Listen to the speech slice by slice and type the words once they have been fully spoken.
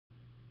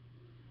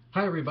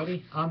Hi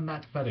everybody, I'm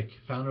Matt Fedek,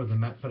 founder of the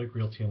Matt Fedek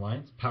Realty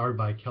Alliance, powered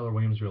by Keller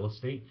Williams Real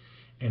Estate,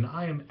 and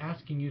I am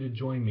asking you to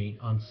join me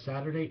on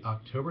Saturday,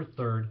 October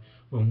 3rd,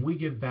 when we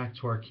give back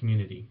to our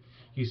community.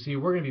 You see,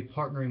 we're going to be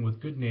partnering with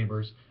Good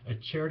Neighbors, a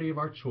charity of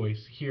our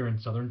choice here in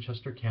southern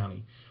Chester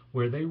County,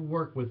 where they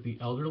work with the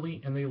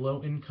elderly and the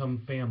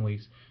low-income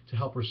families to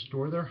help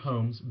restore their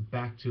homes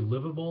back to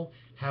livable,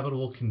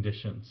 habitable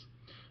conditions.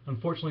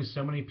 Unfortunately,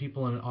 so many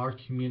people in our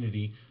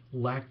community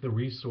lack the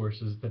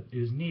resources that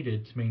is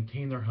needed to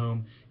maintain their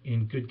home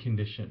in good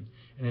condition.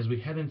 And as we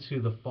head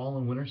into the fall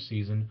and winter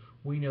season,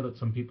 we know that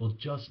some people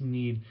just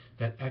need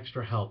that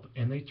extra help,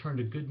 and they turn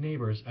to Good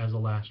Neighbors as a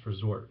last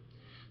resort.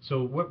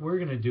 So what we're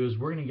going to do is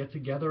we're going to get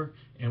together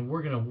and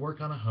we're going to work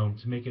on a home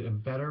to make it a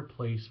better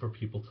place for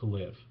people to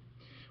live.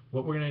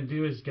 What we're going to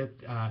do is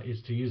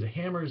to use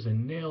hammers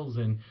and nails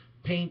and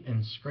paint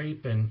and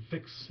scrape and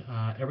fix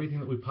everything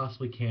that we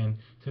possibly can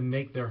to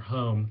make their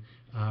home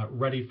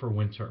ready for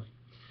winter.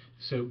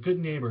 So Good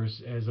Neighbors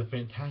is a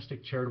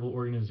fantastic charitable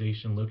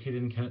organization located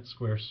in Kennett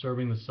Square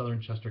serving the southern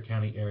Chester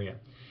County area.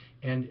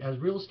 And as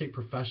real estate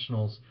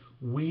professionals,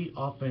 we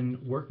often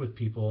work with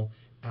people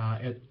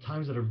at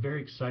times that are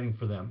very exciting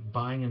for them,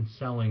 buying and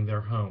selling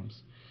their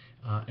homes.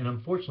 And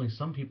unfortunately,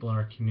 some people in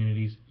our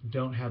communities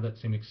don't have that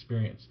same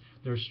experience.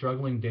 They're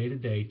struggling day to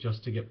day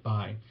just to get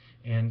by.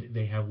 And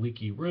they have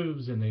leaky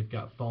roofs and they've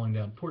got falling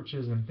down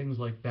porches and things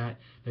like that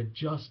that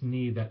just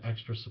need that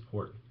extra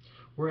support.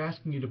 We're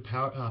asking you to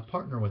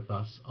partner with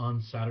us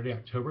on Saturday,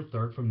 October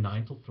 3rd from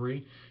 9 till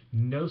 3.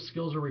 No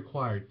skills are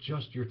required,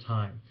 just your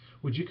time.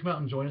 Would you come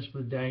out and join us for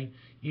the day?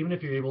 Even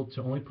if you're able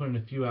to only put in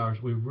a few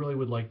hours, we really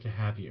would like to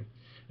have you.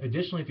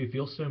 Additionally, if you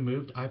feel so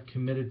moved, I've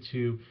committed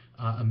to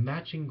a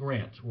matching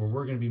grant where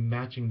we're going to be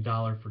matching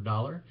dollar for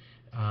dollar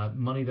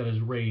money that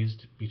is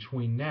raised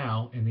between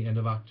now and the end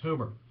of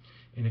October.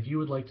 And if you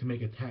would like to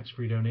make a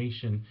tax-free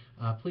donation,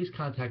 please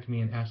contact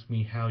me and ask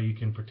me how you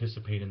can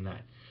participate in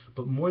that.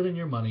 But more than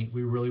your money,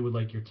 we really would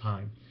like your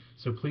time.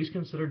 So please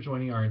consider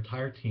joining our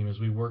entire team as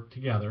we work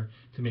together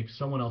to make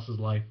someone else's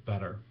life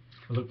better.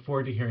 I look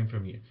forward to hearing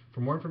from you.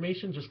 For more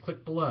information, just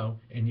click below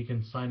and you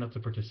can sign up to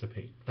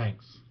participate.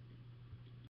 Thanks.